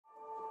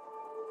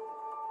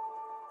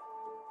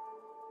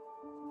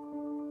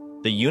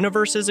The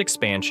universe's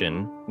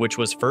expansion, which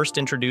was first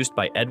introduced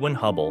by Edwin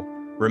Hubble,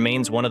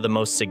 remains one of the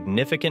most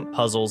significant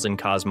puzzles in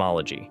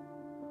cosmology.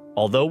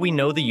 Although we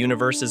know the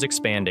universe is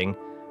expanding,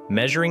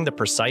 measuring the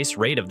precise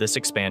rate of this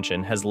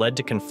expansion has led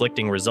to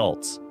conflicting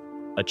results,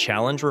 a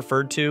challenge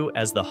referred to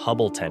as the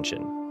Hubble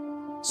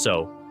tension.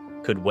 So,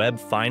 could Webb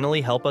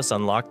finally help us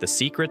unlock the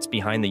secrets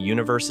behind the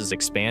universe's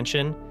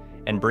expansion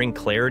and bring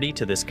clarity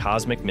to this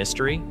cosmic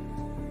mystery?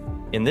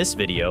 In this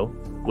video,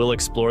 we'll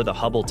explore the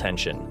Hubble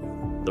tension,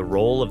 the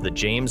role of the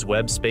James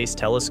Webb Space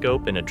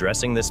Telescope in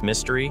addressing this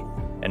mystery,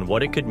 and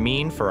what it could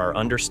mean for our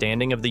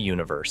understanding of the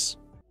universe.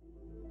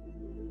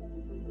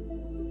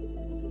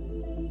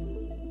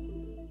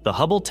 The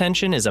Hubble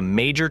tension is a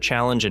major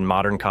challenge in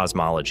modern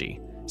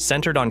cosmology,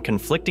 centered on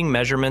conflicting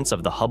measurements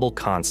of the Hubble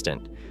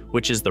constant,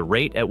 which is the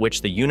rate at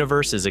which the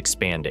universe is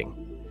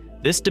expanding.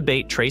 This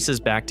debate traces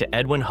back to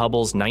Edwin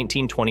Hubble's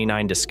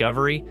 1929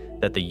 discovery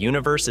that the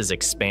universe is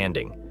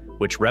expanding,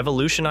 which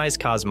revolutionized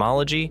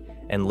cosmology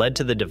and led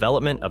to the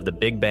development of the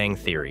Big Bang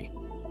theory.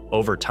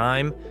 Over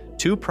time,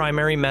 two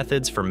primary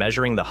methods for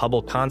measuring the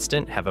Hubble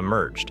constant have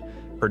emerged,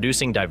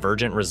 producing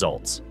divergent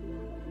results.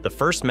 The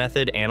first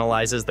method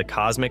analyzes the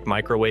cosmic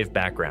microwave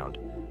background,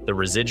 the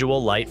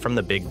residual light from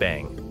the Big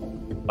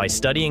Bang. By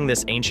studying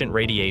this ancient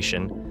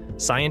radiation,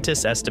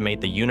 scientists estimate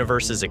the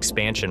universe's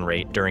expansion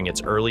rate during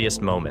its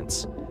earliest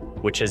moments,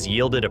 which has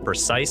yielded a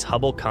precise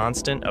Hubble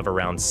constant of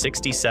around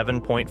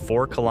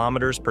 67.4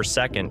 kilometers per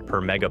second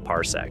per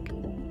megaparsec.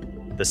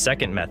 The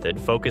second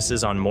method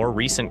focuses on more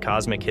recent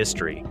cosmic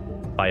history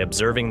by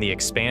observing the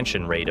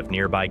expansion rate of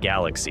nearby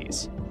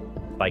galaxies.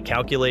 By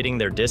calculating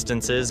their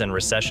distances and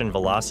recession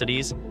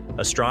velocities,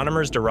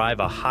 astronomers derive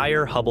a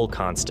higher Hubble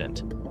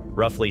constant,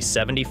 roughly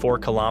 74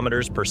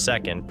 kilometers per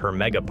second per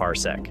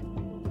megaparsec.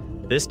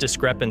 This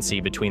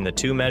discrepancy between the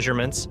two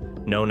measurements,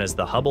 known as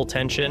the Hubble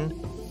tension,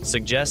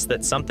 suggests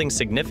that something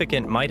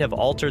significant might have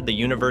altered the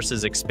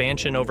universe's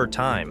expansion over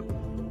time,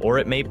 or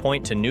it may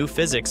point to new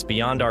physics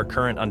beyond our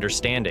current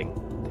understanding.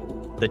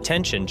 The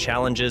tension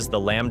challenges the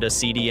lambda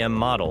CDM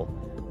model,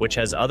 which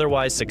has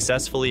otherwise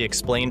successfully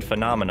explained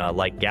phenomena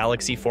like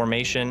galaxy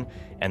formation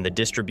and the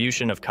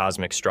distribution of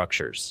cosmic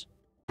structures.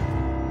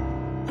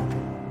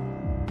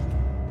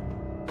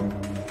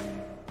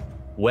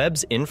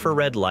 Webb's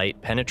infrared light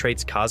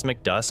penetrates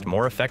cosmic dust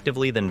more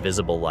effectively than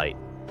visible light,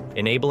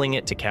 enabling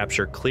it to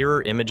capture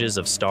clearer images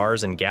of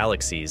stars and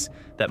galaxies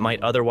that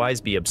might otherwise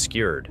be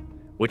obscured,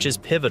 which is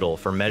pivotal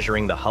for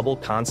measuring the Hubble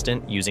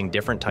constant using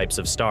different types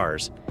of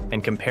stars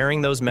and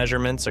comparing those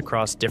measurements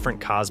across different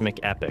cosmic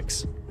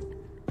epochs.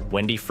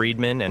 Wendy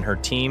Friedman and her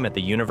team at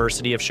the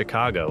University of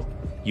Chicago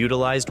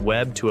utilized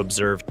Webb to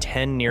observe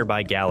 10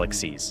 nearby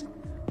galaxies,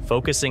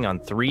 focusing on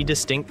 3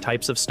 distinct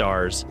types of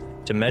stars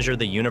to measure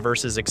the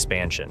universe's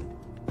expansion.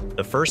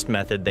 The first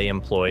method they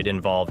employed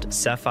involved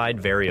Cepheid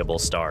variable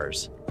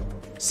stars.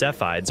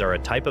 Cepheids are a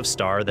type of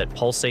star that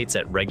pulsates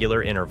at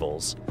regular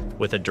intervals,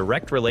 with a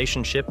direct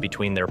relationship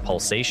between their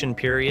pulsation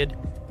period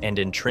and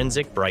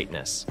intrinsic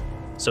brightness.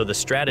 So the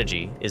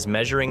strategy is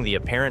measuring the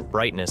apparent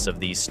brightness of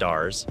these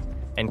stars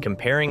and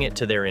comparing it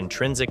to their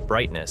intrinsic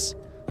brightness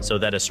so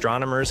that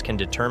astronomers can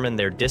determine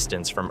their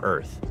distance from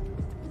Earth.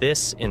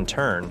 This, in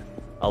turn,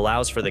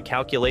 allows for the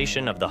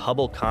calculation of the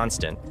Hubble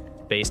constant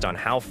based on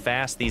how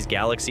fast these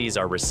galaxies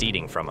are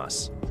receding from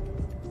us.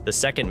 The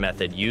second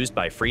method used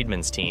by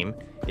Friedman's team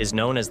is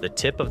known as the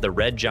tip of the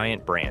red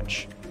giant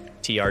branch,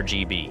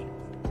 TRGB.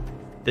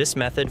 This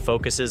method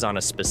focuses on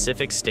a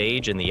specific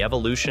stage in the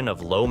evolution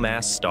of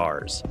low-mass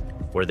stars,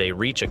 where they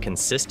reach a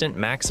consistent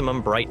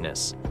maximum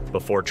brightness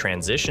before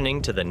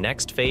transitioning to the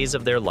next phase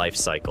of their life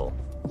cycle.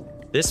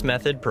 This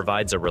method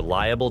provides a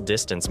reliable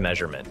distance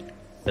measurement,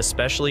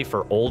 especially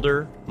for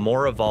older,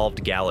 more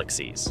evolved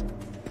galaxies.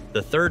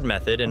 The third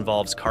method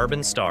involves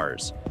carbon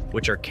stars,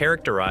 which are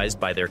characterized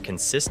by their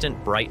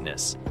consistent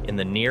brightness in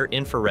the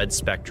near-infrared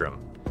spectrum,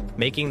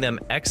 making them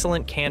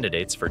excellent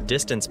candidates for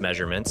distance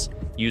measurements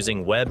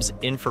using Webb's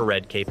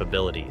infrared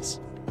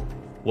capabilities.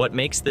 What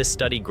makes this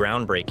study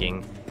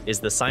groundbreaking is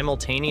the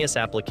simultaneous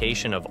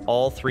application of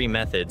all 3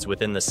 methods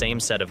within the same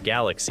set of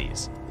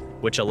galaxies,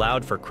 which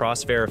allowed for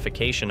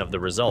cross-verification of the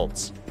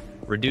results,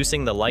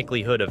 reducing the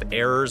likelihood of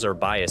errors or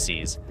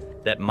biases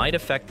that might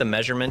affect the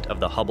measurement of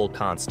the Hubble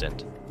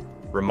constant.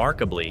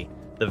 Remarkably,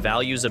 the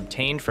values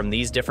obtained from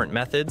these different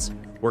methods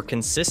were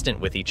consistent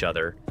with each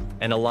other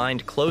and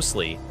aligned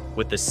closely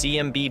with the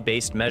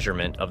CMB-based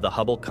measurement of the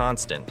Hubble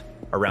constant,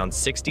 around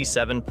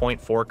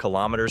 67.4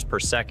 kilometers per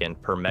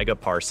second per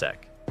megaparsec.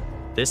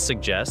 This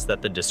suggests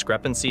that the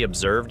discrepancy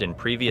observed in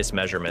previous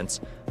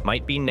measurements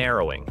might be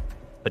narrowing,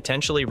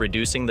 potentially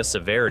reducing the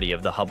severity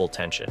of the Hubble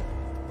tension.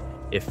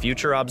 If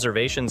future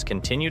observations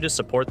continue to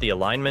support the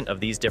alignment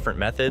of these different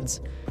methods,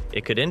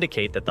 it could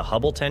indicate that the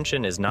Hubble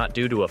tension is not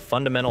due to a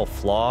fundamental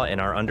flaw in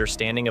our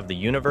understanding of the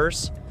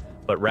universe,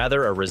 but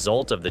rather a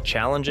result of the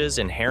challenges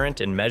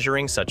inherent in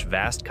measuring such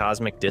vast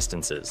cosmic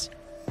distances.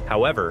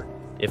 However,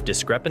 if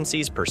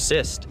discrepancies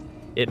persist,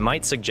 it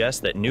might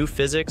suggest that new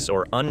physics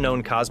or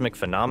unknown cosmic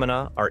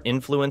phenomena are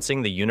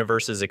influencing the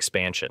universe's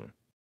expansion.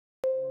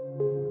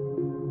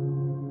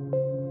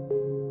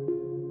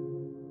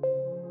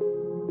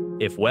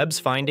 If Webb's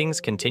findings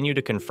continue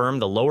to confirm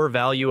the lower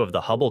value of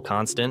the Hubble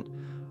constant,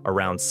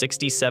 around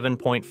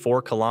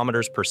 67.4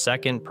 kilometers per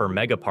second per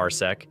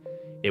megaparsec,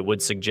 it would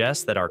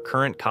suggest that our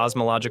current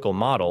cosmological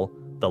model,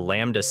 the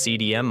lambda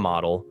CDM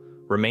model,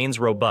 remains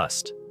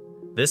robust.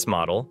 This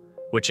model,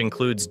 which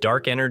includes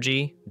dark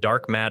energy,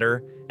 dark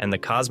matter, and the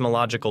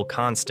cosmological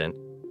constant,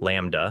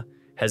 lambda,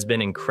 has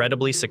been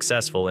incredibly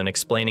successful in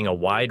explaining a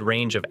wide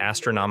range of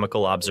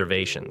astronomical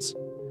observations.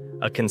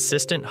 A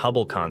consistent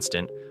Hubble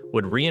constant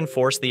would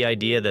reinforce the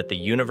idea that the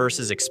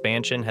universe's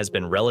expansion has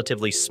been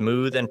relatively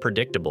smooth and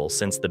predictable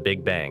since the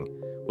Big Bang,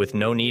 with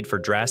no need for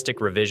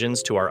drastic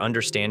revisions to our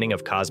understanding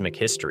of cosmic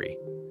history.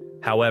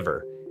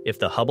 However, if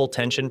the Hubble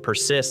tension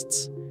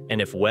persists,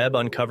 and if Webb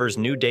uncovers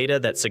new data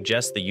that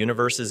suggests the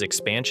universe's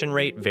expansion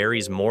rate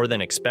varies more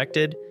than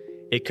expected,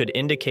 it could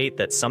indicate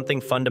that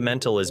something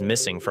fundamental is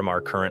missing from our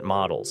current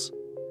models.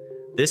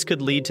 This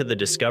could lead to the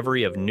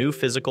discovery of new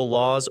physical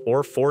laws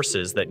or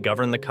forces that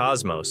govern the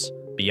cosmos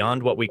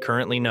beyond what we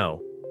currently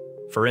know.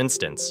 For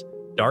instance,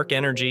 dark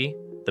energy,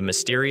 the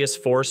mysterious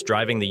force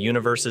driving the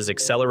universe's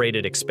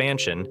accelerated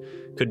expansion,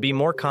 could be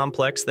more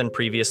complex than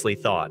previously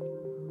thought,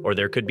 or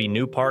there could be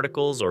new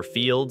particles or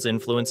fields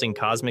influencing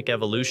cosmic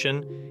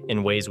evolution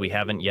in ways we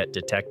haven't yet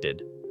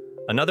detected.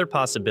 Another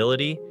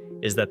possibility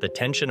is that the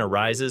tension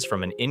arises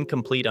from an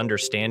incomplete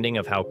understanding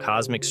of how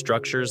cosmic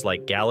structures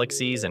like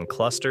galaxies and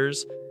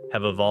clusters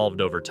have evolved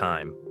over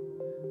time.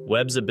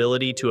 Webb's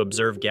ability to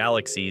observe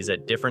galaxies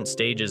at different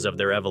stages of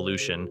their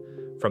evolution,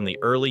 from the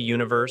early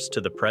universe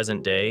to the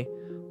present day,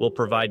 will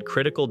provide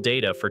critical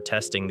data for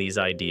testing these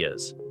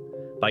ideas.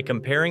 By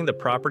comparing the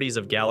properties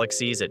of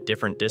galaxies at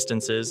different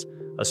distances,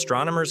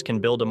 astronomers can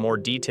build a more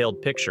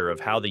detailed picture of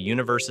how the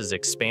universe's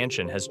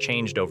expansion has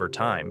changed over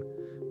time,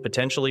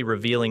 potentially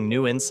revealing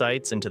new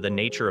insights into the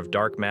nature of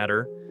dark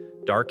matter,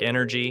 dark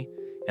energy,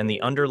 and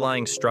the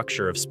underlying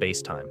structure of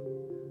spacetime.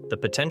 The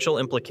potential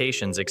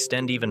implications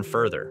extend even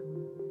further.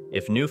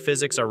 If new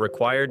physics are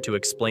required to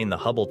explain the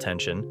Hubble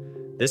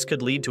tension, this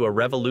could lead to a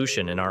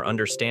revolution in our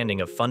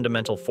understanding of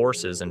fundamental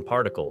forces and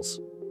particles.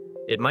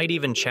 It might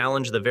even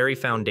challenge the very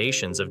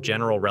foundations of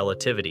general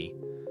relativity,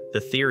 the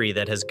theory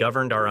that has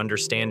governed our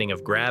understanding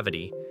of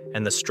gravity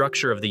and the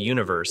structure of the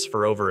universe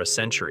for over a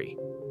century.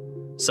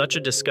 Such a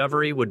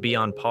discovery would be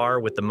on par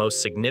with the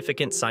most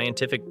significant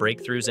scientific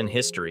breakthroughs in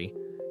history,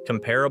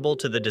 comparable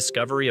to the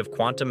discovery of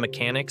quantum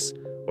mechanics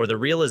or the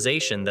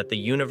realization that the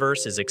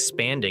universe is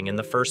expanding in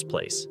the first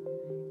place.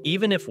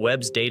 Even if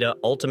Webb's data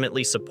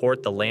ultimately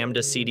support the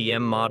lambda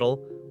CDM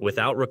model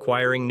without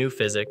requiring new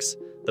physics,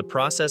 the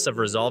process of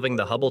resolving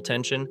the Hubble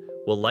tension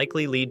will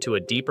likely lead to a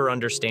deeper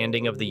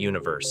understanding of the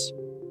universe.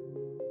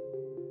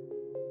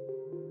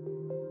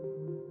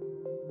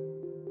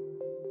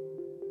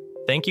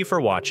 Thank you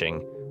for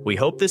watching. We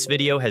hope this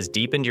video has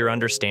deepened your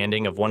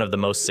understanding of one of the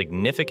most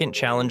significant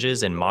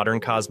challenges in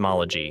modern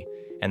cosmology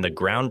and the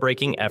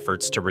groundbreaking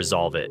efforts to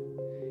resolve it.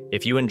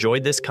 If you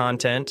enjoyed this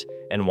content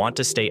and want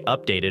to stay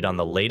updated on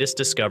the latest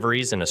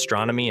discoveries in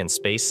astronomy and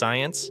space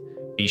science,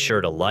 be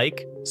sure to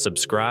like,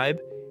 subscribe,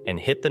 and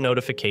hit the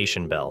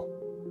notification bell.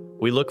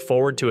 We look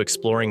forward to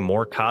exploring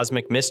more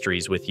cosmic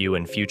mysteries with you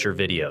in future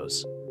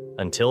videos.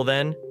 Until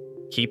then,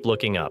 keep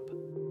looking up.